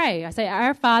how I pray. I say,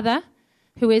 Our Father,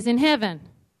 who is in heaven,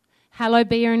 hallowed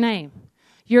be your name.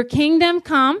 Your kingdom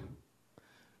come,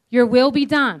 your will be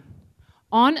done,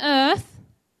 on earth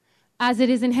as it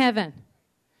is in heaven.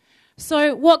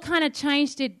 So what kind of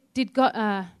change did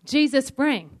Jesus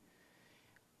bring?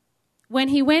 When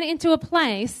he went into a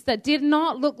place that did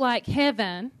not look like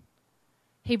heaven,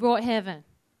 he brought heaven.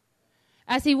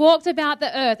 As he walked about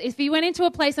the earth, if he went into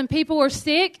a place and people were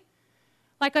sick,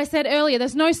 like I said earlier,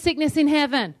 there's no sickness in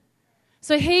heaven.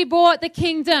 So he brought the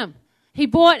kingdom. He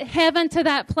brought heaven to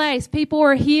that place. People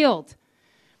were healed.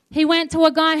 He went to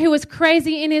a guy who was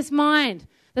crazy in his mind.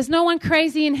 There's no one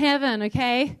crazy in heaven,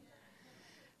 okay?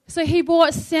 So he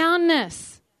brought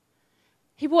soundness.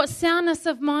 He brought soundness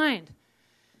of mind.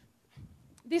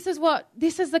 This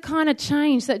is the kind of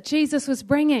change that Jesus was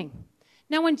bringing.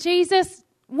 Now, when Jesus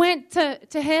went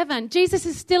to heaven, Jesus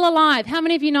is still alive. How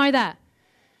many of you know that?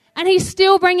 And he's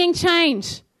still bringing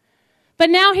change. But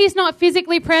now he's not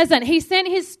physically present. He sent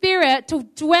his spirit to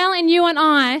dwell in you and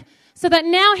I, so that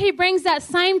now he brings that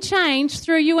same change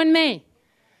through you and me.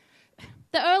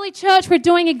 The early church were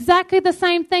doing exactly the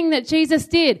same thing that Jesus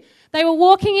did. They were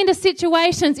walking into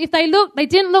situations. If they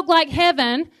didn't look like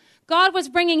heaven, God was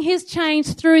bringing his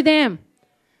change through them.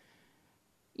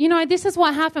 You know, this is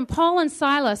what happened. Paul and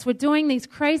Silas were doing these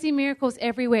crazy miracles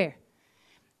everywhere.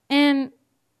 And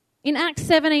in Acts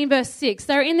 17, verse 6,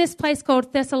 they're in this place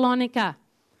called Thessalonica.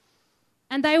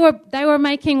 And they were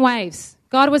making waves.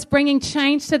 God was bringing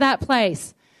change to that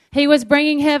place. He was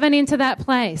bringing heaven into that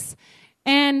place.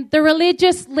 And the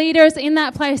religious leaders in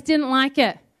that place didn't like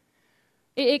it.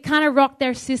 It kind of rocked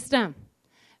their system.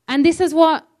 And this is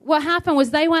what happened was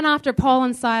they went after Paul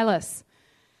and Silas.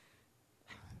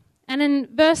 And in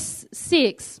verse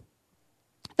 6,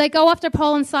 they go after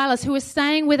Paul and Silas, who were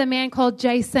staying with a man called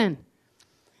Jason.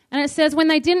 And it says when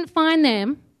they didn't find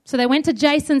them, so they went to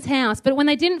Jason's house, but when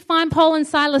they didn't find Paul and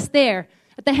Silas there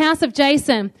at the house of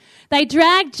Jason, they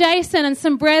dragged Jason and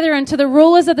some brethren to the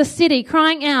rulers of the city,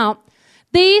 crying out,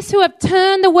 "These who have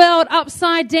turned the world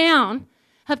upside down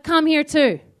have come here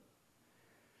too."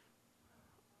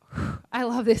 I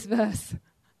love this verse.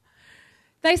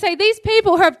 They say, these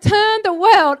people have turned the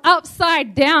world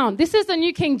upside down. This is the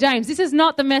New King James. This is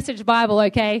not the Message Bible,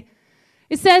 okay?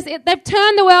 It says they've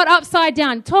turned the world upside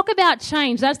down. Talk about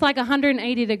change. That's like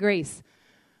 180 degrees,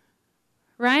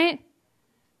 right?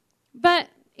 But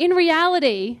in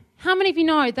reality, how many of you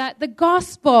know that the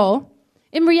gospel,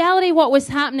 in reality what was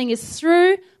happening is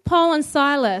through Paul and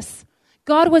Silas,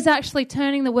 God was actually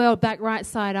turning the world back right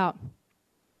side up.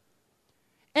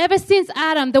 Ever since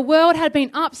Adam, the world had been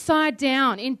upside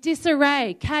down, in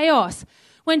disarray, chaos.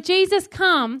 When Jesus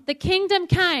came, the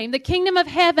kingdom of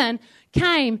heaven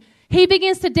came. He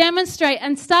begins to demonstrate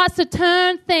and starts to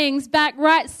turn things back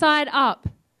right side up.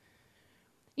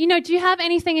 You know, do you have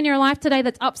anything in your life today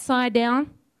that's upside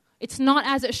down? It's not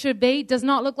as it should be, does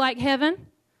not look like heaven?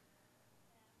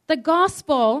 The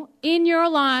gospel in your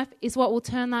life is what will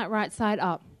turn that right side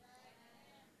up.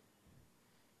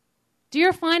 Do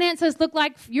your finances look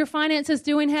like your finances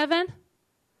do in heaven?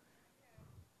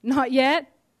 Not yet.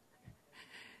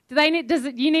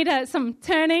 You need some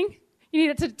turning? You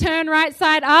need it to turn right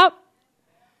side up?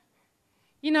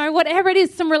 You know, whatever it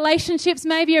is, some relationships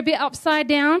maybe are a bit upside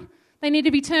down. They need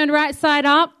to be turned right side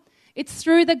up. It's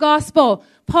through the gospel.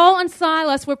 Paul and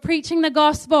Silas were preaching the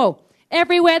gospel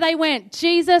everywhere they went.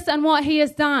 Jesus and what he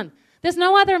has done. There's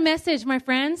no other message, my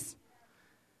friends.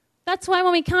 That's why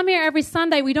when we come here every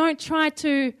Sunday, we don't try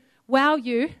to wow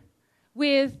you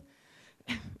with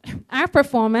our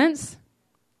performance.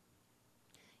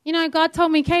 You know, God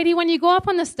told me, Katie, when you go up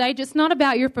on the stage, it's not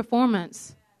about your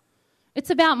performance. It's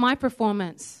about my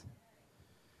performance.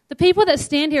 The people that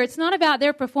stand here, it's not about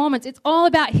their performance. It's all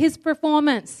about his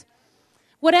performance.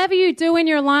 Whatever you do in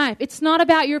your life, it's not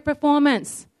about your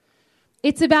performance.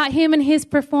 It's about him and his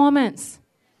performance.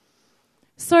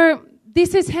 So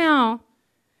this is how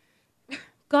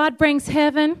God brings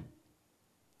heaven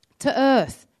to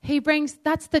earth.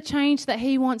 That's the change that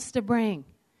he wants to bring.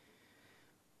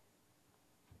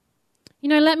 You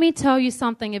know, let me tell you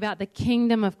something about the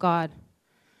kingdom of God.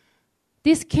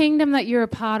 This kingdom that you're a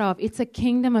part of, it's a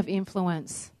kingdom of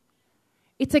influence.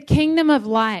 It's a kingdom of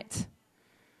light.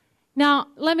 Now,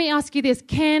 let me ask you this.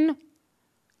 Can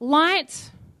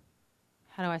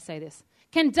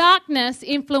darkness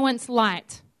influence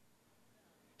light?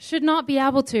 Should not be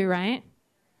able to, right?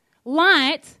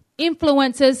 Light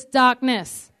influences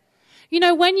darkness. You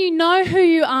know, when you know who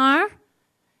you are,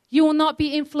 you will not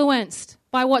be influenced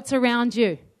by what's around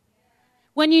you.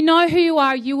 When you know who you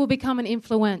are, you will become an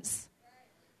influence.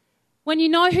 When you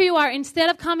know who you are, instead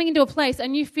of coming into a place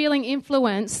and you feeling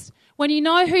influenced, when you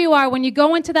know who you are, when you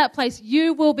go into that place,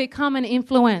 you will become an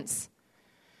influence.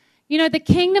 You know, the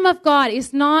kingdom of God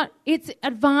it's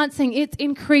advancing, it's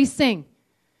increasing.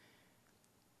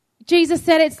 Jesus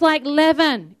said it's like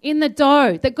leaven in the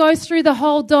dough that goes through the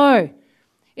whole dough.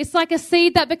 It's like a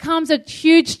seed that becomes a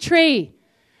huge tree.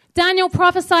 Daniel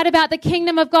prophesied about the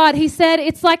kingdom of God. He said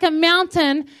it's like a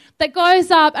mountain that goes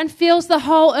up and fills the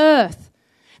whole earth.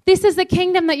 This is the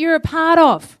kingdom that you're a part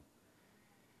of.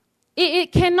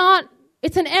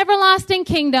 It's an everlasting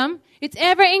kingdom. It's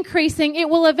ever increasing. It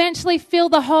will eventually fill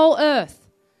the whole earth.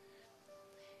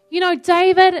 You know,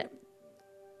 David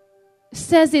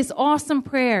says this awesome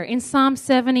prayer in Psalm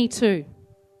 72.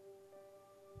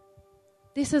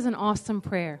 This is an awesome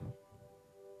prayer.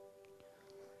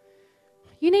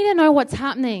 You need to know what's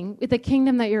happening with the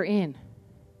kingdom that you're in.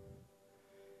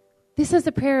 This is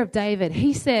the prayer of David.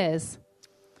 He says,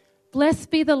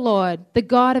 "Blessed be the Lord, the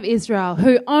God of Israel,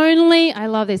 who only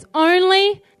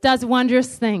does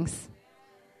wondrous things."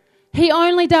 He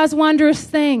only does wondrous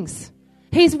things.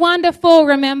 He's wonderful,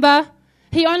 remember?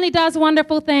 He only does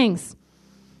wonderful things.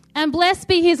 And blessed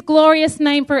be his glorious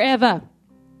name forever.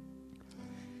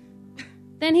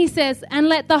 Then he says, and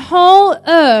let the whole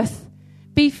earth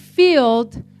be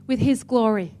filled with his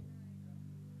glory.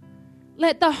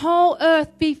 Let the whole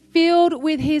earth be filled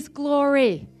with his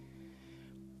glory.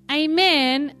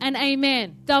 Amen and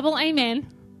amen. Double amen.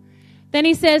 Then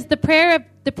he says, the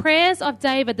prayers of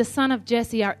David, the son of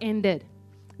Jesse, are ended.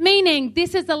 Meaning,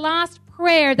 this is the last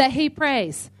prayer that he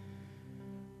prays.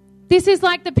 This is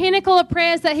like the pinnacle of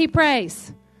prayers that he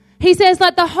prays. He says,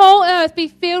 let the whole earth be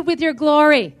filled with your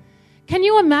glory. Can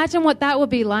you imagine what that would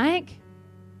be like?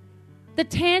 The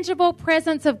tangible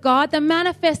presence of God, the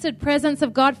manifested presence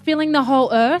of God filling the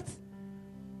whole earth.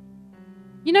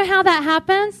 You know how that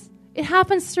happens? It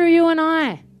happens through you and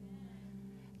I.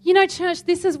 You know, church,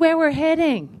 this is where we're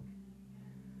heading.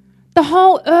 The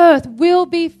whole earth will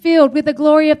be filled with the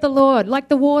glory of the Lord, like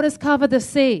the waters cover the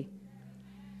sea.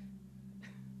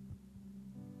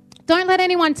 Don't let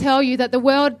anyone tell you that the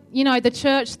world, you know, the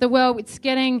church, the world,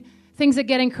 things are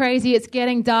getting crazy, it's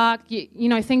getting dark, you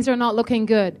know, things are not looking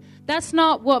good. That's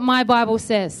not what my Bible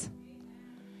says.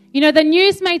 You know, the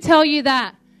news may tell you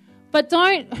that, but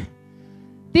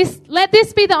let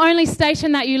this be the only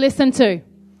station that you listen to.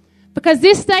 Because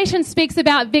this station speaks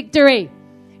about victory.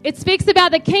 It speaks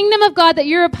about the kingdom of God that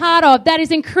you're a part of, that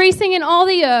is increasing in all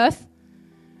the earth.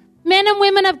 Men and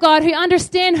women of God who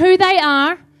understand who they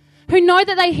are, who know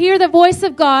that they hear the voice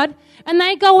of God, and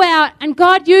they go out and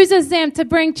God uses them to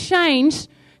bring change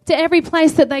to every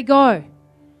place that they go.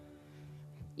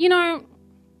 You know,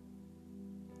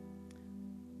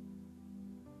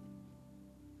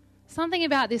 something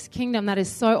about this kingdom that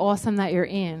is so awesome that you're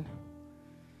in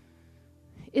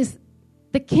is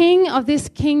the king of this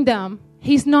kingdom.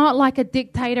 He's not like a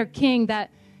dictator king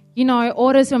that, you know,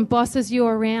 orders and bosses you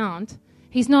around.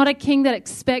 He's not a king that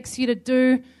expects you to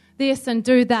do this and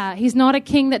do that. He's not a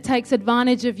king that takes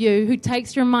advantage of you, who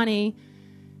takes your money.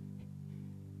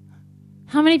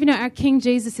 How many of you know our King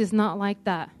Jesus is not like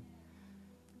that?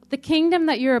 The kingdom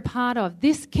that you're a part of,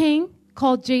 this king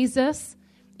called Jesus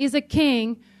is a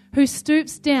king who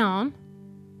stoops down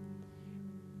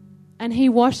and he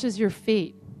washes your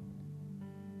feet.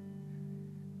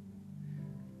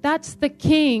 That's the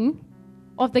king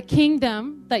of the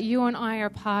kingdom that you and I are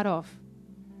part of.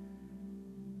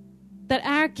 That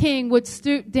our king would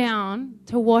stoop down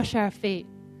to wash our feet.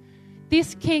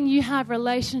 This king you have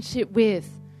relationship with,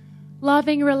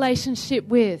 loving relationship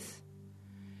with.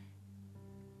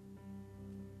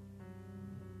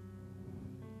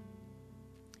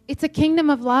 It's a kingdom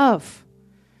of love,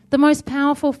 the most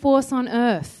powerful force on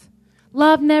earth.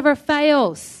 Love never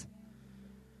fails.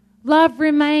 Love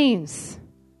remains.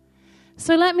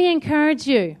 So let me encourage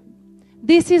you.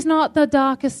 This is not the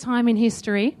darkest time in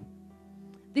history.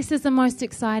 This is the most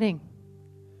exciting.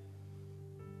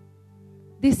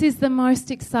 This is the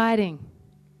most exciting.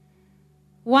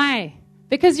 Why?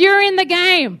 Because you're in the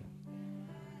game.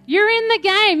 You're in the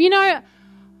game. You know,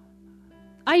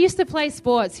 I used to play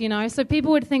sports, so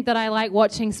people would think that I like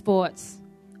watching sports.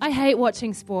 I hate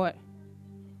watching sport.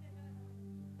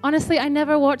 Honestly, I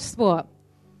never watched sport.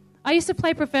 I used to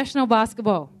play professional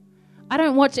basketball. I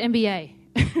don't watch NBA.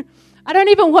 I don't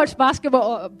even watch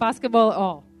basketball at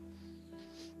all.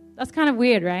 That's kind of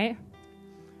weird, right?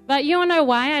 But you want to know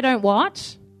why I don't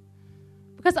watch?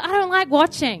 Because I don't like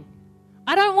watching.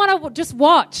 I don't want to just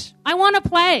watch. I want to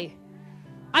play.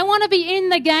 I want to be in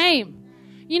the game.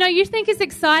 You think it's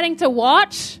exciting to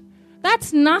watch?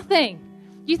 That's nothing.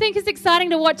 You think it's exciting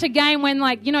to watch a game when,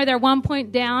 they're 1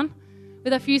 point down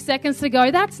with a few seconds to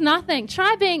go? That's nothing.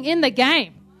 Try being in the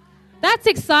game. That's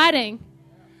exciting.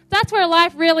 That's where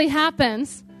life really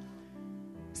happens.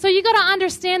 So you got to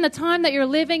understand the time that you're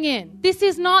living in. This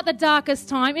is not the darkest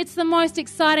time. It's the most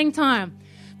exciting time.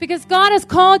 Because God has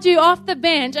called you off the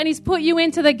bench and He's put you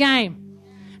into the game.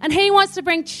 And He wants to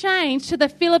bring change to the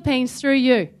Philippines through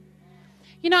you.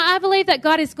 I believe that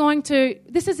God is going to,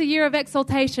 this is a year of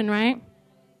exaltation, right?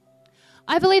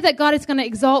 I believe that God is going to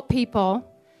exalt people,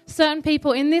 certain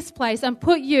people in this place, and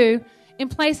put you in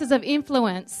places of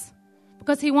influence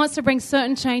because He wants to bring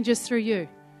certain changes through you.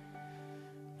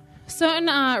 Certain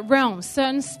realms,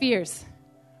 certain spheres,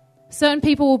 certain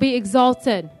people will be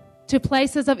exalted to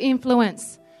places of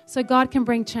influence so God can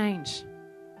bring change.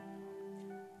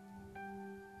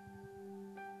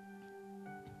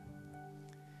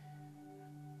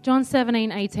 John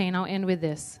 17:18, I'll end with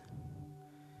this.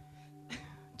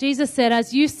 Jesus said,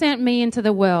 "As you sent me into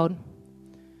the world,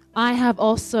 I have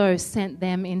also sent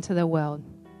them into the world."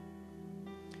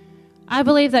 I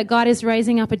believe that God is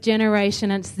raising up a generation,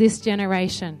 and it's this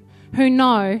generation, who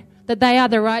know that they are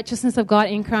the righteousness of God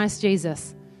in Christ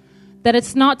Jesus. That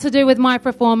it's not to do with my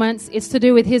performance, it's to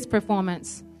do with His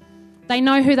performance. They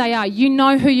know who they are. You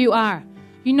know who you are.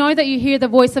 You know that you hear the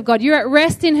voice of God. You're at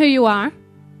rest in who you are.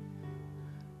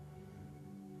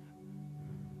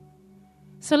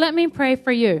 So let me pray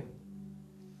for you.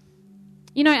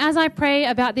 As I pray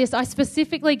about this, I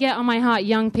specifically get on my heart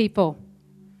young people.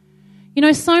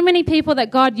 So many people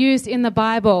that God used in the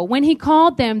Bible, when He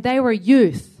called them, they were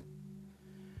youth.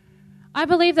 I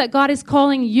believe that God is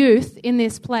calling youth in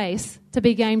this place to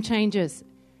be game changers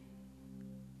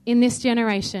in this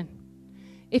generation.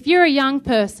 If you're a young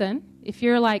person, if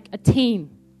you're like a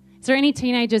teen, is there any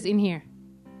teenagers in here?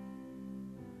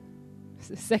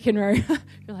 Second row. You're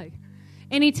like,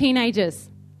 any teenagers?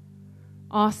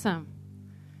 Awesome.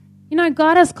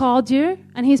 God has called you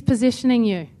and He's positioning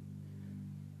you.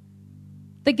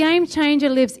 The game changer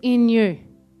lives in you.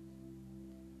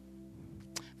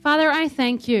 Father, I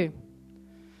thank you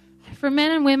for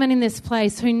men and women in this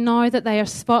place who know that they are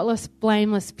spotless,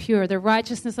 blameless, pure, the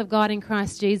righteousness of God in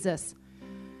Christ Jesus.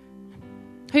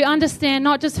 Who understand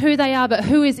not just who they are, but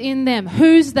who is in them,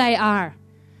 whose they are.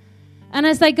 And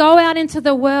as they go out into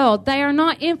the world, they are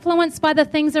not influenced by the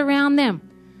things around them.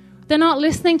 They're not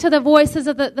listening to the voices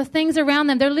of the things around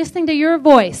them. They're listening to your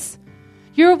voice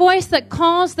that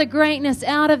calls the greatness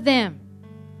out of them.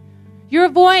 Your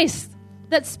voice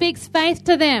that speaks faith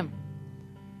to them,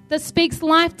 that speaks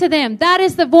life to them. That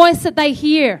is the voice that they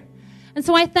hear. And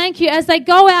so I thank you as they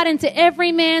go out into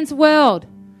every man's world.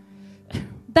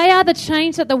 They are the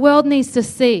change that the world needs to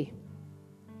see.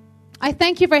 I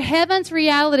thank you for heaven's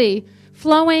reality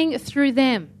flowing through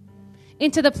them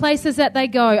into the places that they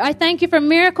go. I thank you for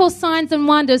miracles, signs, and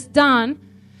wonders done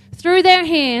through their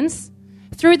hands,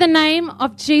 through the name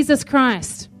of Jesus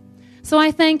Christ. So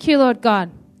I thank you, Lord God,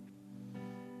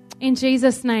 in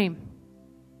Jesus' name.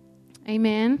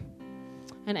 Amen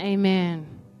and amen.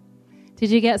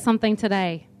 Did you get something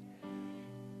today?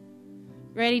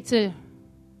 Ready to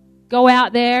go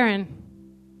out there and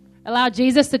allow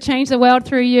Jesus to change the world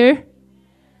through you?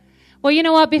 Well, you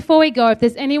know what? Before we go, if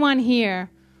there's anyone here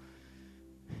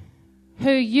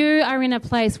who you are in a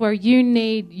place where you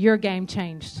need your game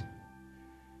changed,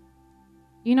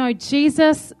 you know,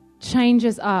 Jesus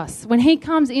changes us. When he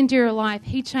comes into your life,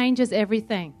 he changes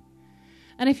everything.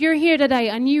 And if you're here today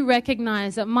and you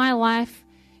recognize that my life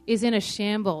is in a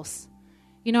shambles,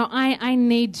 you know, I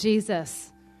need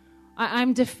Jesus.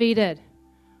 I'm defeated.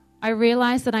 I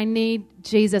realize that I need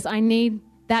Jesus. I need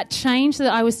that change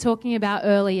that I was talking about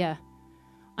earlier.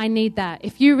 I need that.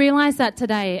 If you realize that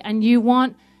today and you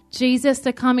want Jesus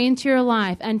to come into your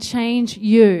life and change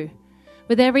you,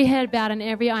 with every head bowed and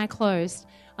every eye closed,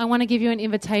 I want to give you an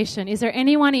invitation. Is there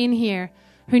anyone in here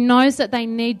who knows that they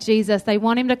need Jesus? They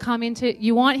want him to come into,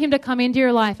 you want him to come into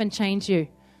your life and change you?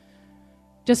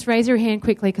 Just raise your hand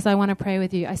quickly because I want to pray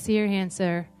with you. I see your hand,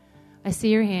 sir. I see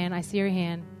your hand. I see your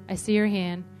hand. I see your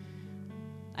hand.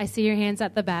 I see your hands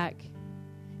at the back.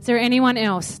 Is there anyone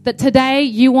else that today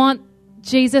you want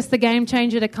Jesus, the game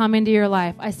changer, to come into your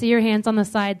life? I see your hands on the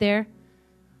side there.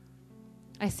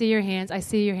 I see your hands. I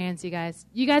see your hands, you guys.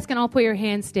 You guys can all put your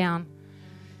hands down.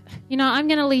 You know, I'm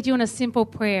going to lead you in a simple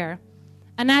prayer.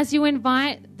 And as you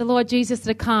invite the Lord Jesus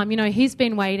to come, you know, he's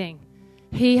been waiting.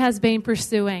 He has been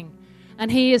pursuing.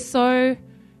 And he is so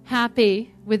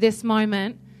happy with this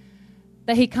moment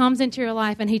that he comes into your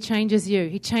life and he changes you.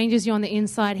 He changes you on the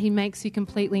inside. He makes you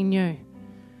completely new.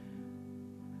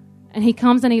 And he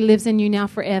comes and he lives in you now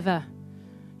forever.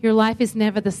 Your life is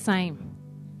never the same.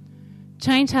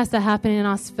 Change has to happen in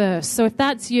us first. So if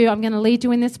that's you, I'm going to lead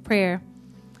you in this prayer.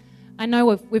 I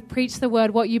know we've preached the word.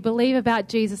 What you believe about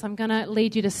Jesus, I'm going to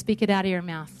lead you to speak it out of your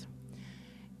mouth.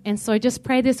 And so just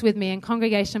pray this with me. And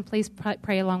congregation, please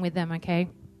pray along with them, okay?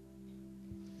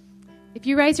 If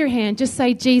you raise your hand, just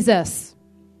say, Jesus,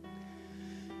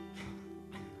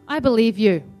 I believe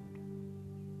you.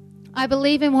 I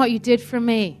believe in what you did for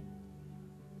me.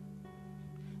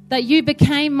 That you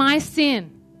became my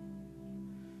sin.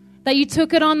 That you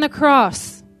took it on the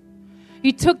cross.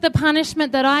 You took the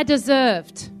punishment that I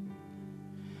deserved.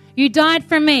 You died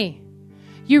for me.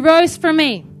 You rose for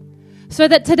me. So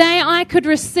that today I could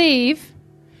receive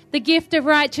the gift of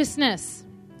righteousness.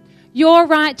 Your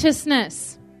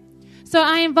righteousness. So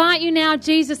I invite you now,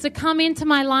 Jesus, to come into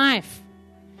my life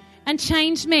and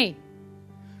change me.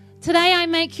 Today I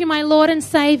make you my Lord and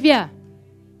Savior.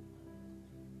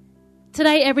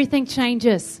 Today everything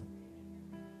changes.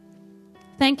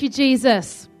 Thank you,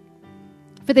 Jesus,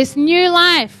 for this new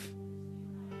life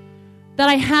that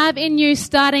I have in you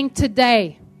starting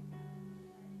today.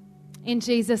 In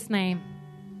Jesus' name.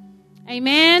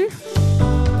 Amen.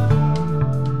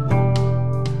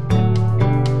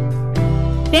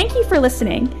 Thank you for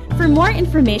listening. For more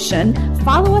information,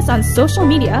 follow us on social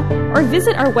media or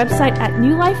visit our website at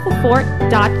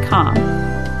newlifethefort.com.